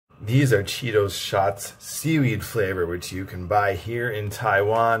These are Cheetos Shots Seaweed flavor, which you can buy here in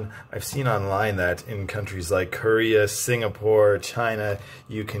Taiwan. I've seen online that in countries like Korea, Singapore, China,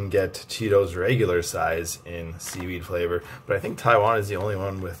 you can get Cheetos regular size in seaweed flavor. But I think Taiwan is the only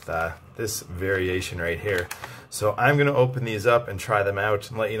one with this variation right here. So I'm going to open these up and try them out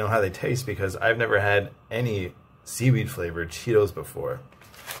and let you know how they taste, because I've never had any seaweed flavored Cheetos before.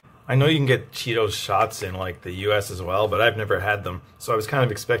 I know you can get Cheetos shots in like the US as well, but I've never had them, so I was kind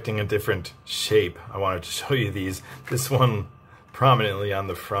of expecting a different shape. I wanted to show you these. This one prominently on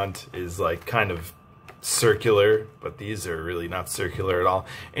the front is like kind of circular, but these are really not circular at all.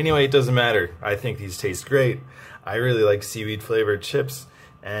 Anyway, it doesn't matter. I think these taste great. I really like seaweed flavored chips,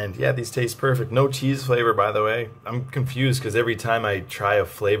 and yeah, these taste perfect. No cheese flavor, by the way. I'm confused because every time I try a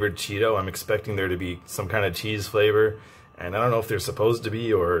flavored Cheeto, I'm expecting there to be some kind of cheese flavor. And I don't know if they're supposed to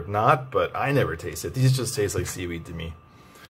be or not, but I never taste it. These just taste like seaweed to me.